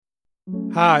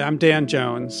Hi, I'm Dan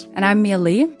Jones. And I'm Mia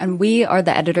Lee, and we are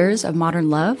the editors of Modern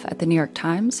Love at the New York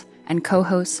Times and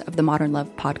co-hosts of the Modern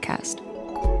Love podcast.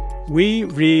 We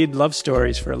read love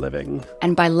stories for a living.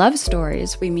 And by love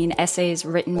stories, we mean essays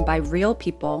written by real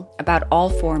people about all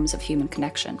forms of human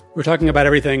connection. We're talking about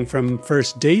everything from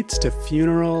first dates to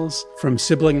funerals, from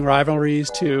sibling rivalries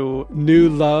to new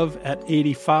love at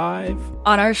 85.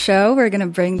 On our show, we're going to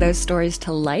bring those stories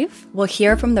to life. We'll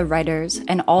hear from the writers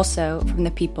and also from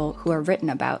the people who are written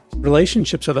about.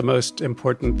 Relationships are the most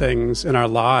important things in our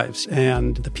lives,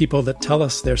 and the people that tell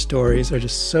us their stories are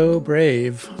just so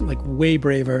brave, like way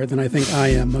braver than I think I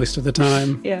am most of the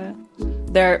time. Yeah.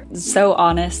 They're so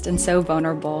honest and so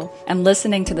vulnerable. And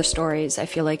listening to the stories, I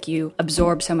feel like you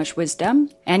absorb so much wisdom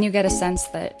and you get a sense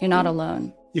that you're not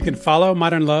alone. You can follow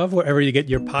Modern Love wherever you get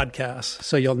your podcasts,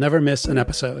 so you'll never miss an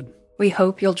episode. We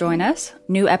hope you'll join us.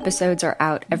 New episodes are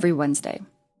out every Wednesday.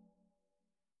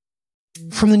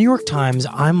 From the New York Times,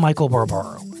 I'm Michael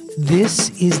Barbaro. This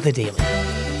is The Daily.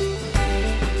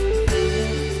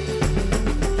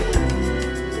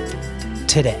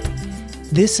 Today,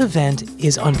 this event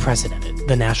is unprecedented,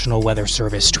 the National Weather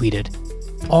Service tweeted.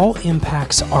 All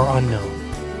impacts are unknown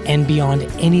and beyond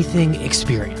anything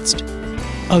experienced.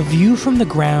 A view from the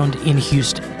ground in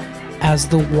Houston as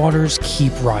the waters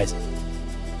keep rising.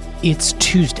 It's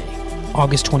Tuesday,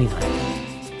 August 29th.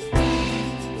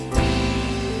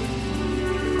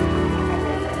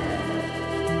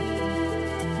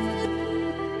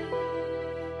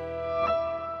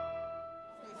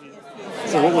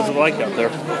 So what was it like out there?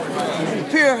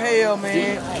 Pure hell,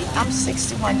 man. I'm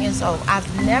 61 years old.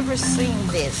 I've never seen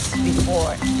this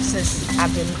before since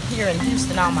I've been here in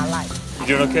Houston all my life. You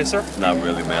doing okay, sir? Not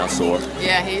really, man. I'm sore.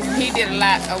 Yeah, he did a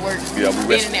lot of work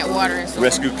being in that water and stuff.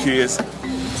 Rescue kids.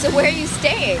 So where are you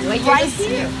staying? Like right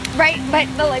here. Right, but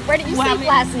like where did you sleep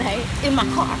last night? In my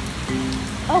car.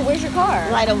 Oh, where's your car?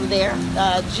 Right over there,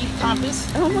 Jeep Compass.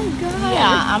 Oh my God.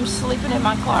 Yeah, I'm sleeping in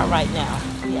my car right now.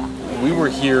 Yeah. We were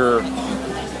here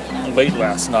late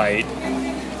last night.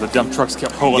 The dump trucks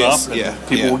kept pulling up, and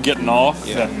people were getting off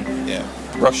and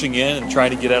rushing in and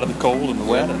trying to get out of the cold and the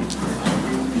wet. And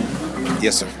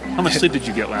yes, sir. How much sleep did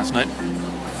you get last night?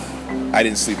 I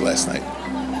didn't sleep last night.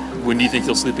 When do you think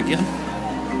you'll sleep again?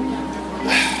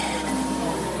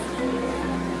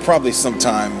 Probably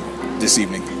sometime this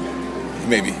evening.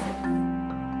 Maybe.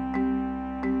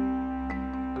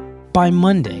 By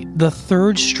Monday, the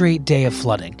third straight day of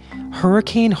flooding,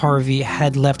 Hurricane Harvey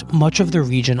had left much of the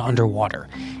region underwater,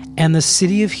 and the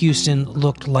city of Houston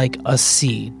looked like a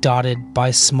sea dotted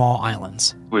by small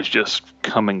islands. It was just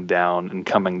coming down and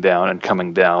coming down and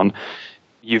coming down.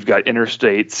 You've got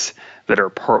interstates that are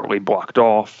partly blocked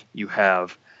off. You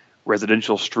have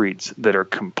residential streets that are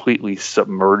completely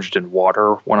submerged in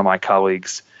water. One of my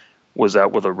colleagues was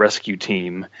out with a rescue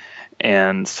team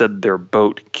and said their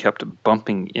boat kept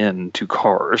bumping into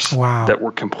cars that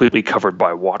were completely covered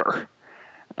by water.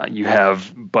 You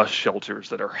have bus shelters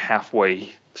that are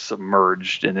halfway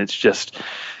submerged, and it's just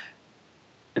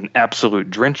an absolute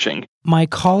drenching. My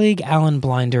colleague Alan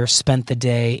Blinder spent the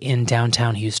day in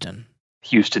downtown Houston.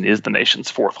 Houston is the nation's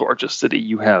fourth largest city.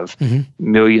 You have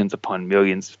millions upon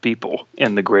millions of people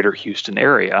in the greater Houston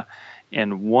area.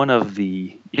 And one of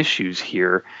the issues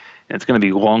here, and it's going to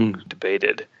be long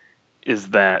debated, is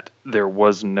that there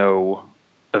was no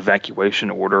evacuation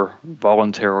order,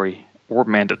 voluntary or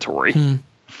mandatory,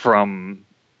 from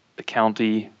the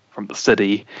county, from the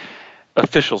city.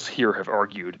 Officials here have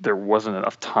argued there wasn't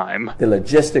enough time. The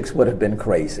logistics would have been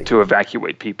crazy to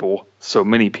evacuate people, so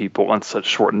many people on such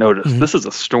short notice. This is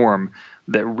a storm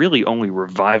that really only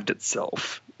revived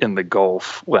itself in the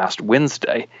Gulf last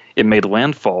Wednesday. It made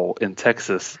landfall in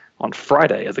Texas on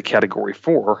Friday as a Category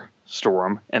 4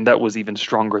 storm, and that was even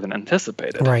stronger than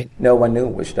anticipated. Right. No one knew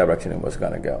which direction it was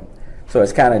going to go. So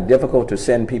it's kind of difficult to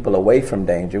send people away from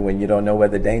danger when you don't know where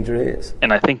the danger is.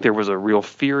 And I think there was a real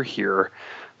fear here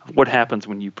of what happens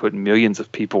when you put millions of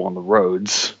people on the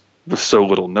roads with so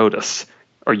little notice.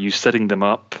 Are you setting them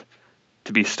up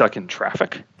to be stuck in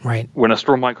traffic? Right. When a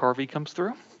storm like Harvey comes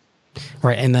through?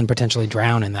 Right, and then potentially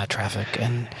drown in that traffic.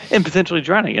 And potentially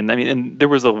drowning. And there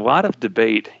was a lot of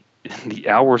debate in the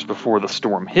hours before the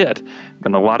storm hit,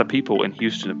 and a lot of people in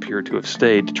Houston appeared to have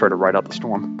stayed to try to ride out the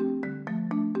storm.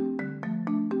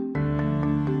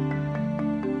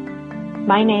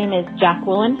 My name is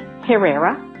Jacqueline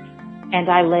Herrera, and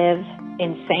I live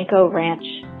in Sanko Ranch,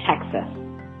 Texas.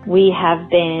 We have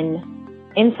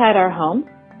been inside our home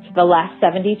for the last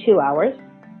 72 hours.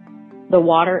 The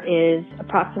water is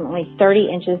approximately 30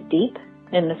 inches deep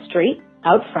in the street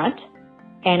out front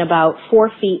and about 4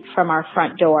 feet from our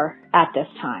front door at this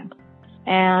time.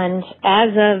 And as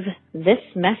of this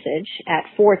message at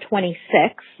 4:26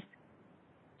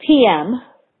 p.m.,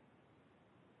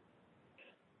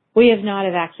 we have not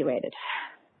evacuated.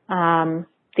 The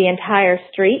entire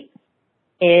street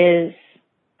is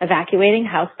evacuating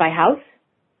house by house.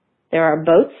 There are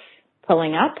boats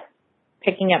pulling up,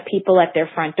 picking up people at their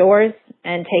front doors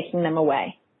and taking them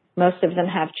away. Most of them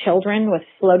have children with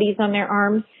floaties on their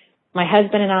arms. My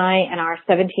husband and I and our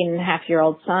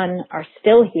 17-and-a-half-year-old son are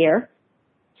still here,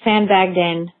 sandbagged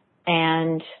in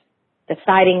and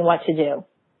deciding what to do.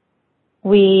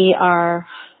 We are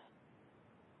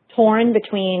torn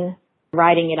between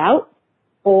riding it out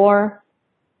or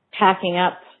packing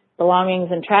up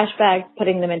belongings in trash bags,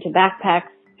 putting them into backpacks,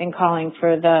 and calling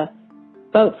for the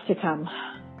boats to come.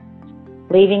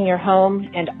 Leaving your home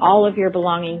and all of your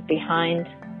belongings behind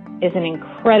is an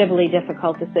incredibly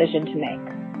difficult decision to make.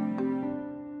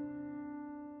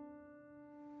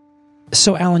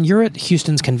 So, Alan, you're at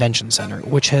Houston's Convention Center,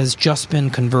 which has just been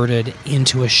converted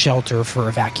into a shelter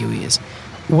for evacuees.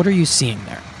 What are you seeing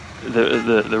there?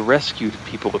 The rescued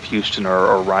people of Houston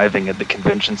are arriving at the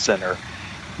convention center,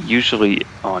 usually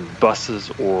on buses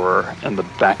or in the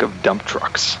back of dump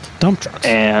trucks. Dump trucks?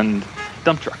 And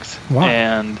dump trucks. Wow.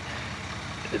 And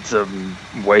it's a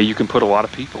way you can put a lot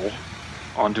of people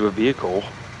onto a vehicle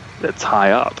that's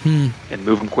high up and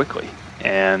move them quickly.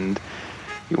 And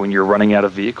when you're running out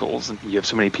of vehicles and you have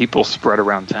so many people spread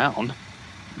around town,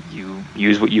 you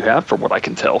use what you have, from what I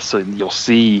can tell. So you'll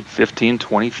see 15,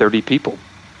 20, 30 people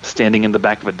standing in the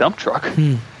back of a dump truck.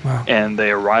 Wow. And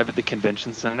they arrive at the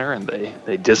convention center and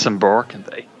they disembark and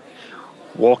they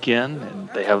walk in and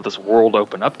they have this world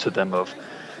open up to them of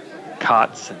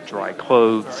cots and dry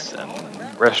clothes and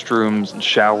restrooms and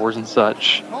showers and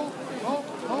such.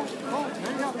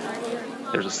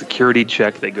 There's a security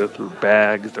check. They go through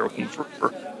bags. They're looking for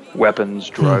weapons,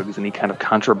 drugs, any kind of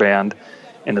contraband.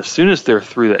 And as soon as they're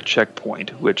through that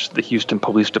checkpoint, which the Houston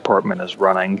Police Department is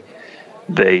running,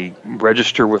 they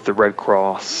register with the Red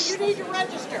Cross. You need to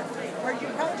register. Are you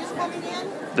just coming in?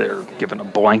 They're given a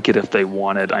blanket if they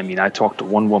want it. I mean, I talked to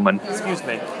one woman. Excuse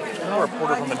me. I'm a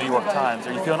reporter from the New York Times.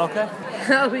 Are you feeling okay?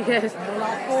 Oh, yes.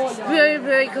 Very,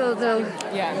 very cold, though.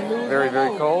 Yeah. Very,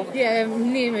 very cold? Yeah,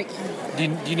 anemic. Do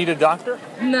you need a doctor?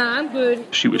 No, I'm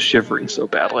good. She was shivering so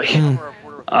badly.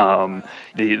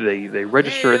 They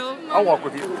register it. I'll walk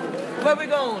with you. Where we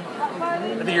going? I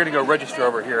think you're going to go register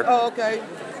over here. Oh, okay.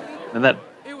 And that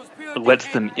lets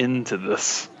them into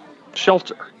this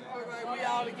shelter. We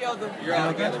all together. You're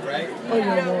all together, right? Oh,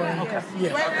 yeah. Okay.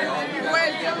 Yeah.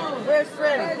 Where's John? Where's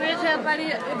Freddie? Where's that buddy?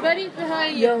 Buddy's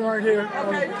behind you. Yeah, I'm right here.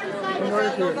 Okay. I'm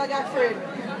right here. I got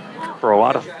Freddie. For a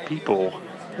lot of people,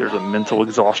 there's a mental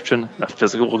exhaustion, a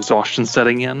physical exhaustion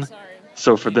setting in.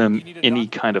 So for them, any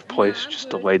kind of place just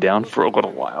to lay down for a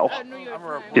little while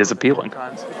is appealing.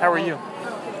 How are you?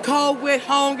 Cold, wet,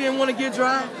 hungry, and want to get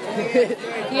dry?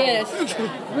 Yes.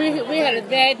 We had a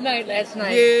bad night last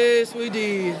night. Yes, we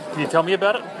did. Can you tell me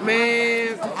about it?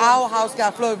 Man, our house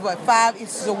got flooded with 5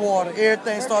 inches of water.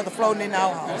 Everything started floating in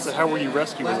our house. So how were you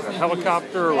rescued? Was it a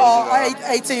helicopter? Or was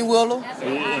it 18-wheeler.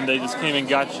 And they just came and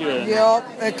got you?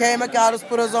 Yep, they came and got us,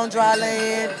 put us on dry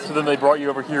land. So then they brought you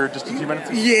over here just a few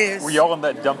minutes ago? Yes. Were you all in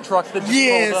that dump truck that just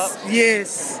rolled up?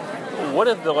 Yes. What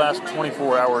have the last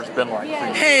 24 hours been like for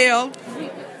you? Hell.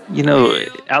 You know,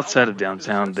 outside of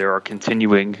downtown, there are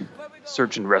continuing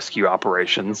search and rescue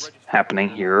operations happening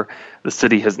here. The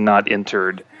city has not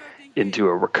entered into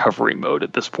a recovery mode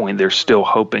at this point. They're still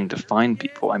hoping to find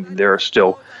people. I mean, there are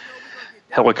still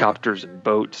helicopters and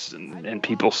boats and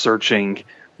people searching,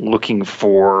 looking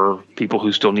for people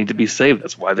who still need to be saved.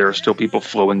 That's why there are still people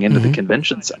flowing into the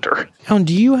convention center. Alan,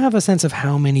 do you have a sense of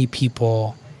how many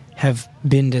people have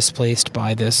been displaced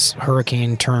by this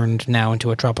hurricane turned now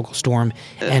into a tropical storm,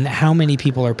 and how many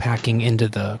people are packing into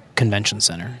the convention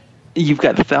center? You've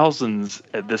got thousands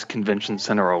at this convention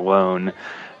center alone,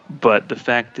 but the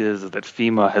fact is that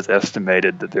FEMA has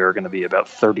estimated that there are going to be about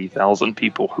 30,000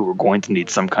 people who are going to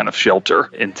need some kind of shelter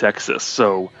in Texas.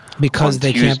 So because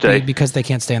they can't stay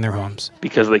in their homes.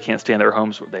 Because they can't stay in their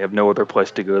homes, they have no other place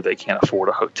to go. They can't afford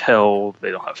a hotel. They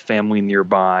don't have family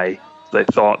nearby. They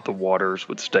thought the waters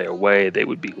would stay away, they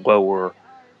would be lower,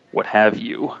 what have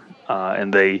you,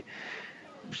 and they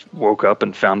woke up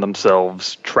and found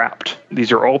themselves trapped.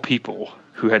 These are all people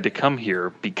who had to come here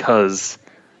because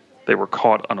they were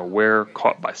caught unaware,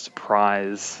 caught by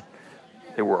surprise.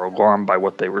 They were alarmed by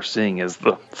what they were seeing as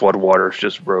the floodwaters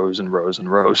just rose and rose and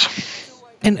rose.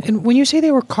 And when you say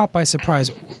they were caught by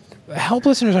surprise, help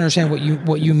listeners understand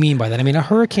what you mean by that. I mean, a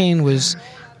hurricane was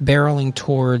barreling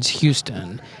towards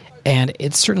Houston, And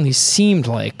it certainly seemed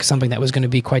like something that was going to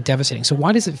be quite devastating. So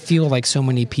why does it feel like so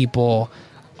many people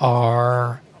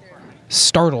are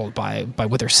startled by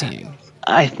what they're seeing?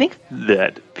 I think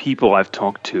that people I've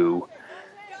talked to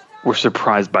were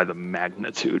surprised by the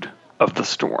magnitude of the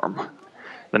storm.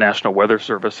 The National Weather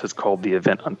Service has called the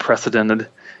event unprecedented.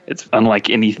 It's unlike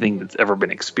anything that's ever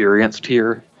been experienced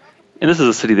here. And this is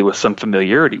a city that with some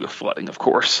familiarity with flooding, of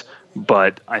course.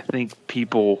 But I think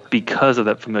people, because of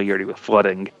that familiarity with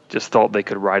flooding, just thought they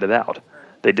could ride it out.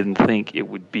 They didn't think it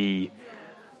would be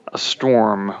a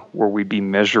storm where we'd be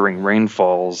measuring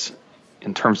rainfalls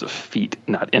in terms of feet,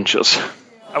 not inches.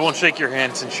 I won't shake your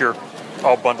hand since you're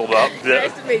all bundled up.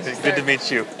 Nice to meet you, Good to meet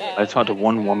you. I talked to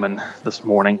one woman this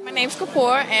morning My name's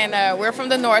Kapoor, and we're from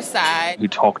the north side. who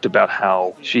talked about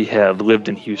how she had lived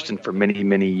in Houston for many,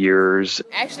 many years.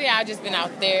 Actually, I've just been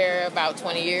out there about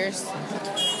 20 years.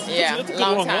 Yeah, That's a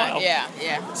long long time. while.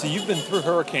 Yeah. So you've been through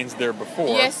hurricanes there before.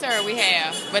 Yes, sir, we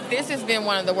have. But this has been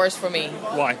one of the worst for me.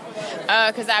 Why?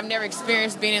 Because I've never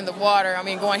experienced being in the water. I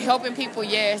mean, helping people,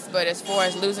 yes, but as far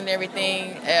as losing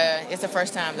everything, it's the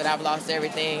first time that I've lost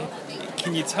everything.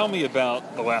 Can you tell me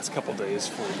about the last couple days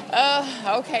for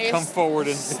you? Okay. Come forward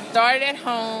and Started at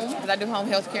home because I do home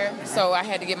health care, so I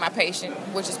had to get my patient,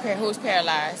 who's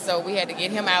paralyzed. So we had to get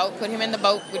him out, put him in the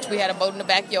boat, which we had a boat in the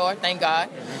backyard, thank God.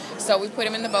 So we put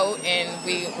him in the boat, and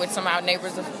we, with some of our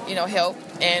neighbors, help,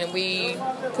 and we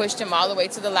pushed him all the way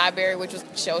to the library, which was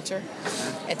shelter.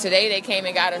 And today they came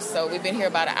and got us, so we've been here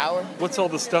about an hour. what's all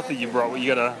the stuff that you brought? What do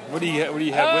you have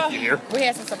with you here? We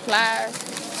had some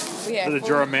supplies. We had There's a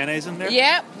jar of mayonnaise in there?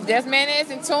 Yep, there's mayonnaise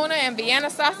and tuna and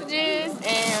Vienna sausages,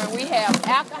 and we have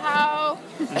alcohol,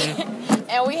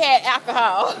 and we had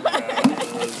alcohol.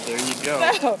 There you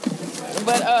go.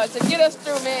 But to get us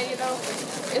through, man,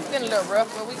 it's been a little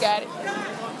rough, but we got it.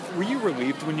 Were you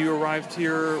relieved when you arrived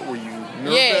here? Were you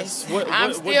nervous? Yes, I'm what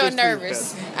goes through your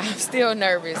nervous. head? I'm still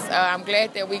nervous. I'm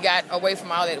glad that we got away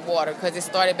from all that water because it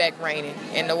started back raining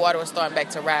and the water was starting back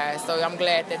to rise. So I'm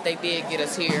glad that they did get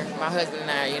us here, my husband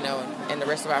and I, and the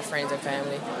rest of our friends and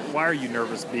family. Why are you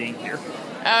nervous being here?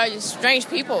 Strange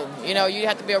people, you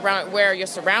have to be aware of your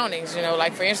surroundings,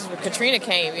 like for instance when Katrina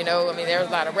came, there was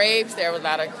a lot of rapes, there was a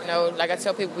lot of, like I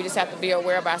tell people, we just have to be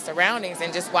aware of our surroundings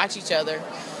and just watch each other,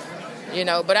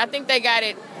 but I think they got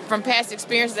it, from past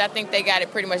experiences, I think they got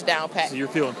it pretty much down pat. So you're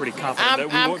feeling pretty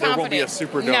confident I'm there won't be a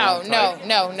Superdome type.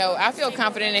 No. I feel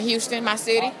confident in Houston, my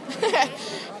city.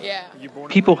 Yeah.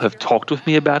 People have talked with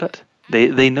me about it.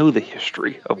 They know the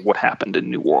history of what happened in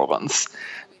New Orleans,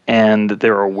 and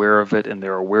they're aware of it, and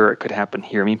they're aware it could happen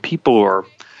here. I mean, people are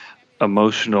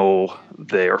emotional,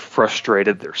 they are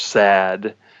frustrated, they're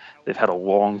sad, they've had a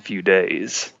long few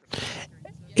days.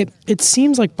 It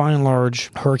seems like, by and large,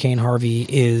 Hurricane Harvey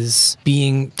is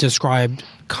being described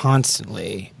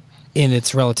constantly in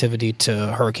its relativity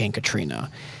to Hurricane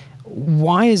Katrina.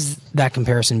 Why is that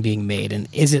comparison being made, and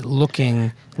is it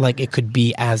looking like it could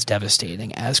be as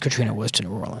devastating as Katrina was to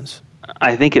New Orleans?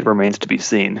 I think it remains to be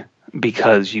seen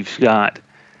because you've got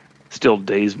still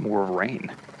days more of rain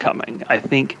coming. I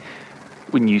think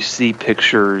when you see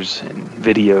pictures and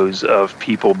videos of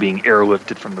people being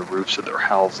airlifted from the roofs of their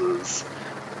houses,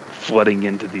 flooding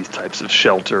into these types of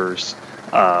shelters,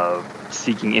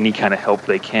 seeking any kind of help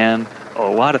they can, a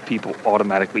lot of people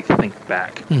automatically think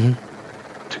back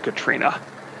to Katrina.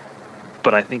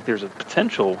 But I think there's a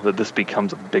potential that this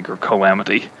becomes a bigger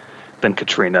calamity than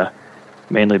Katrina,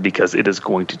 mainly because it is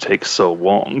going to take so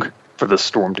long for the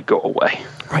storm to go away.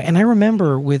 Right, and I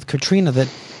remember with Katrina that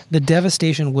the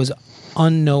devastation was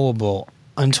unknowable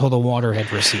until the water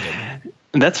had receded.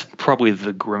 And that's probably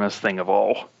the grimmest thing of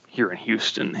all here in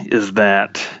Houston, is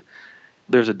that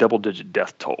there's a double-digit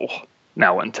death toll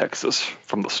now in Texas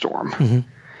from the storm.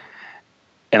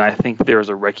 And I think there's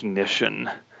a recognition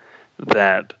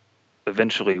that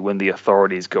eventually when the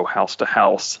authorities go house to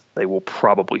house, they will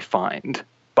probably find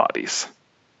bodies.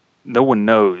 No one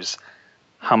knows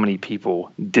how many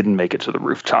people didn't make it to the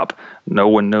rooftop. No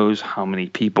one knows how many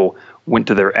people went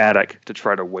to their attic to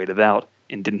try to wait it out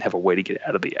and didn't have a way to get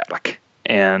out of the attic.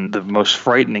 And the most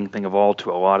frightening thing of all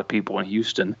to a lot of people in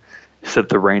Houston is that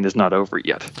the rain is not over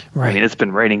yet. Right. I mean, it's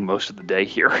been raining most of the day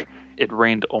here. It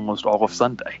rained almost all of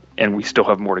Sunday, and we still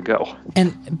have more to go.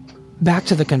 And back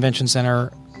to the convention center,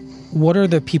 what are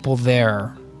the people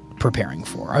there preparing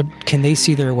for? Can they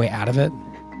see their way out of it?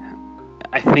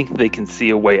 I think they can see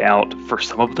a way out for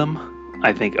some of them.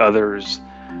 I think others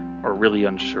are really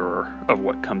unsure of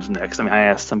what comes next. I mean, I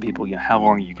asked some people, how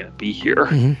long are you going to be here?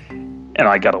 And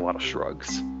I got a lot of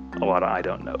shrugs, a lot of I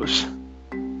don't knows.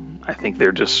 I think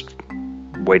they're just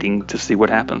waiting to see what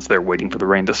happens. They're waiting for the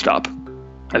rain to stop.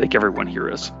 I think everyone here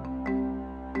is.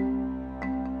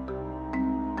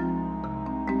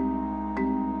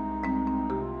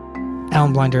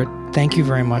 Alan Blinder, thank you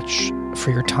very much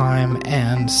for your time,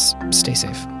 and stay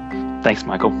safe. Thanks,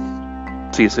 Michael.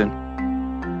 See you soon.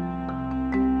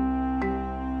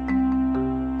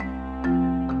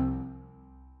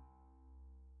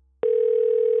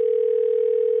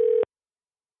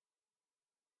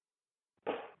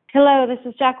 Hello, this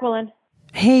is Jacqueline.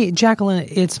 Hey, Jacqueline,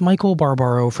 it's Michael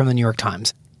Barbaro from the New York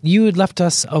Times. You had left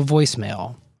us a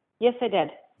voicemail. Yes, I did.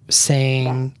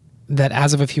 Saying that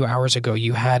as of a few hours ago,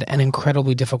 you had an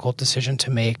incredibly difficult decision to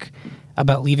make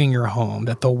about leaving your home,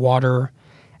 that the water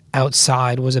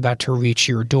outside was about to reach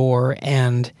your door,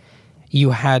 and you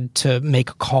had to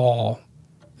make a call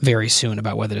very soon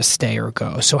about whether to stay or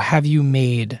go. So have you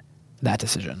made that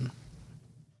decision?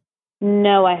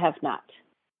 No, I have not.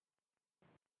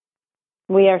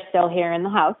 We are still here in the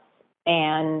house,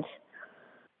 and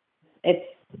it's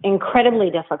incredibly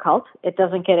difficult. It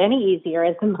doesn't get any easier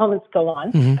as the moments go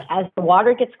on. Mm-hmm. As the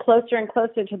water gets closer and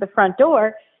closer to the front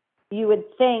door, you would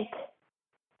think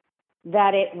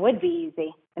that it would be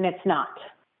easy, and it's not.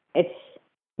 It's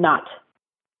not.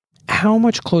 How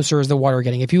much closer is the water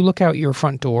getting? If you look out your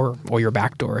front door or your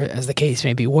back door, as the case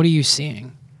may be, what are you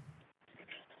seeing?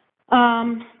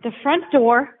 The front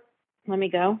door, let me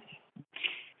go.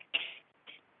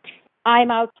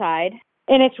 I'm outside,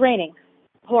 and it's raining,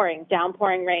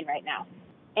 downpouring rain right now,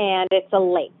 and it's a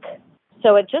lake.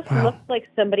 So it just looks like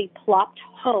somebody plopped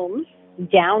homes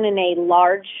down in a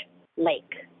large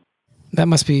lake. That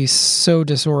must be so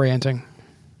disorienting.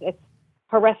 It's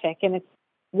horrific, and it's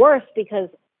worse because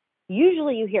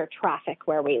usually you hear traffic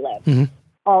where we live. Mm-hmm.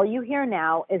 All you hear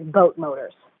now is boat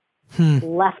motors.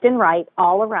 Left and right,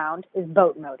 all around, is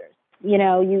boat motors. You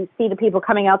know, you see the people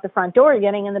coming out the front door,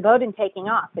 getting in the boat and taking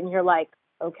off. And you're like,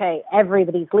 okay,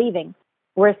 everybody's leaving.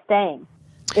 We're staying.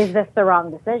 Is this the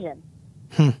wrong decision?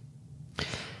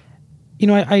 You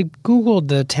know, I Googled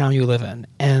the town you live in,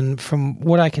 and from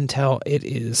what I can tell, it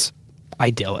is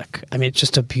idyllic. I mean, it's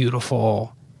just a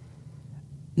beautiful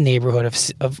neighborhood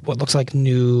of what looks like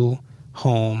new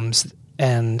homes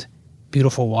and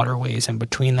beautiful waterways in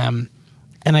between them.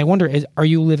 And I wonder, are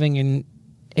you living in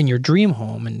your dream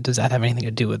home, and does that have anything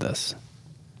to do with this?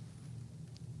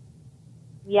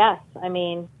 Yes. I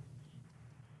mean,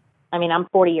 I'm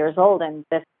 40 years old, and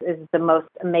this is the most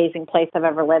amazing place I've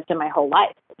ever lived in my whole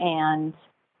life. And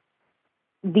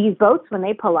these boats, when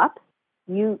they pull up,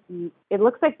 it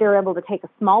looks like they're able to take a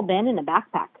small bin and a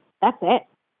backpack. That's it.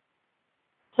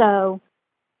 So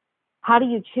how do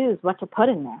you choose what to put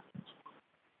in there?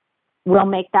 We'll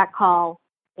make that call.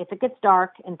 If it gets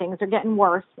dark and things are getting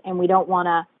worse and we don't want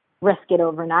to risk it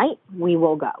overnight, we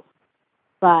will go.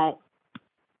 But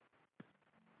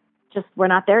just, we're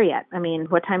not there yet. I mean,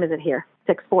 what time is it here?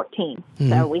 6:14. Mm-hmm.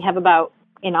 So we have about,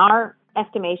 in our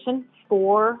estimation,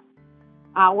 4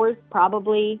 hours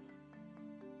probably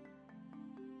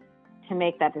to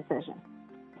make that decision.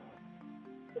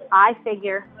 I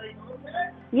figure.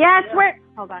 Yes,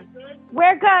 hold on.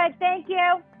 We're good. Thank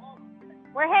you.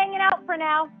 We're hanging out for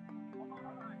now.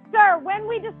 Sir, when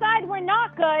we decide we're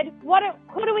not good,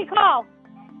 who do we call?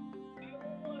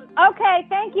 Okay,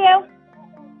 thank you.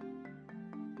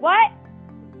 What?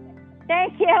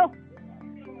 Thank you.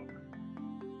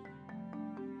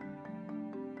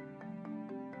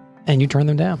 And you turn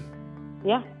them down.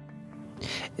 Yeah.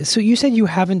 So you said you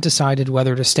haven't decided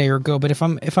whether to stay or go, but if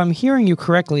I'm hearing you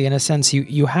correctly, in a sense,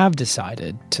 you have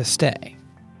decided to stay.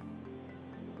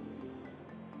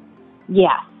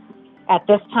 Yes. At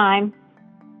this time,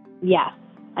 yes.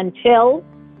 Until,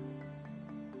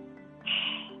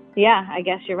 yeah, I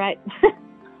guess you're right.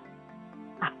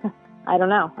 I don't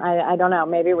know. I don't know.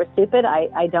 Maybe we're stupid.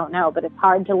 I don't know. But it's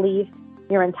hard to leave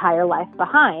your entire life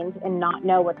behind and not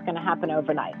know what's going to happen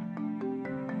overnight.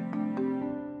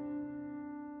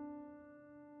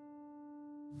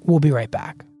 We'll be right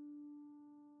back.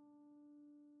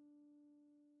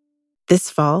 This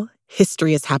fall,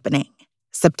 history is happening.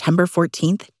 September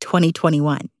 14th,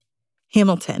 2021.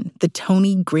 Hamilton, the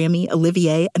Tony, Grammy,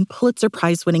 Olivier, and Pulitzer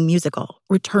Prize-winning musical,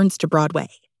 returns to Broadway.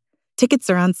 Tickets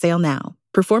are on sale now.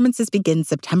 Performances begin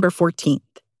September 14th.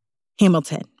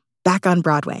 Hamilton, back on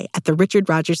Broadway at the Richard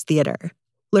Rodgers Theater.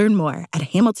 Learn more at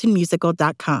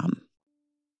hamiltonmusical.com.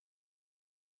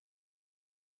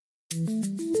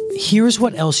 Here's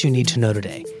what else you need to know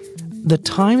today. The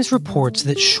Times reports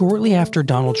that shortly after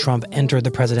Donald Trump entered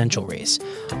the presidential race,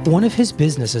 one of his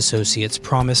business associates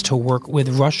promised to work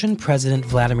with Russian President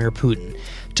Vladimir Putin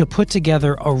to put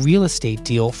together a real estate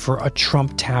deal for a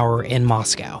Trump Tower in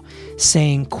Moscow,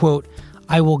 saying, quote,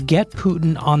 "I will get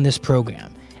Putin on this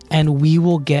program, and we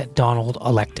will get Donald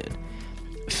elected."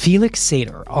 Felix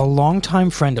Sater, a longtime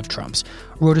friend of Trump's,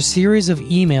 wrote a series of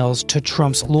emails to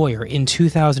Trump's lawyer in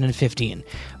 2015,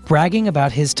 bragging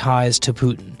about his ties to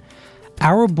Putin.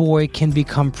 "Our boy can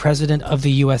become president of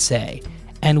the USA,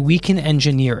 and we can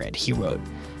engineer it," he wrote.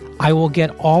 "I will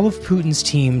get all of Putin's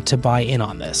team to buy in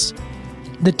on this."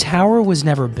 The tower was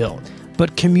never built,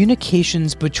 but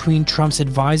communications between Trump's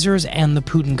advisors and the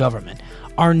Putin government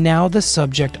are now the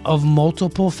subject of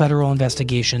multiple federal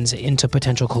investigations into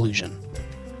potential collusion.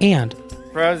 And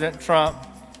President Trump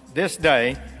this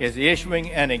day is issuing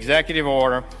an executive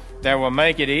order that will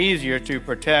make it easier to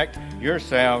protect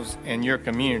yourselves and your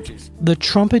communities. The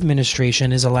Trump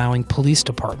administration is allowing police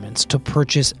departments to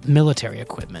purchase military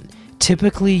equipment,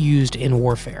 typically used in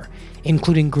warfare,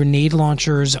 including grenade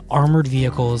launchers, armored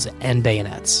vehicles, and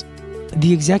bayonets.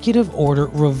 The executive order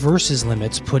reverses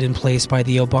limits put in place by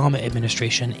the Obama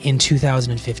administration in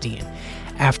 2015,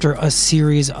 after a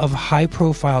series of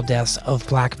high-profile deaths of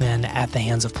black men at the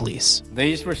hands of police.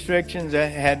 These restrictions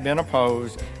that had been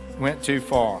opposed went too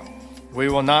far. We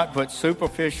will not put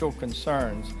superficial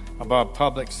concerns above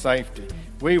public safety.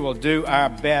 We will do our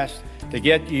best to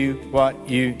get you what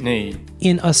you need.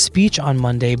 In a speech on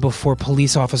Monday before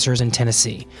police officers in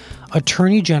Tennessee,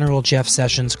 Attorney General Jeff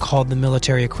Sessions called the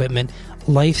military equipment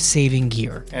life-saving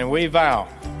gear. And we vow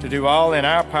to do all in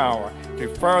our power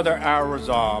to further our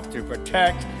resolve to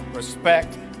protect,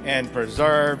 respect, and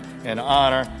preserve and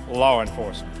honor law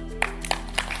enforcement.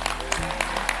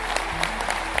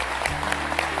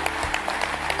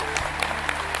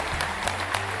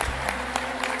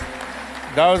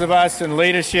 Those of us in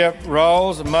leadership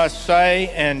roles must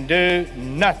say and do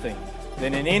nothing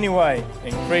that in any way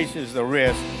increases the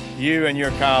risk you and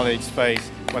your colleagues face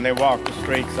when they walk the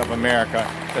streets of America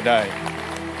today.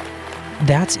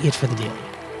 That's it for the Daily.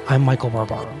 I'm Michael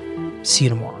Barbaro. See you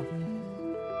tomorrow.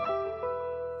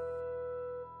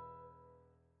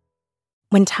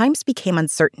 When times became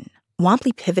uncertain,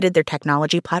 Womply pivoted their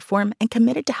technology platform and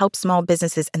committed to help small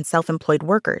businesses and self-employed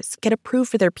workers get approved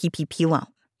for their PPP loan.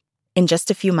 In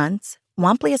just a few months,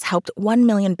 Womply has helped 1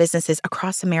 million businesses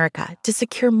across America to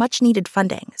secure much-needed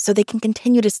funding so they can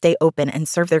continue to stay open and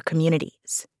serve their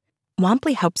communities.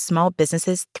 Womply helps small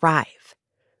businesses thrive.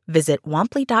 Visit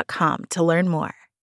Womply.com to learn more.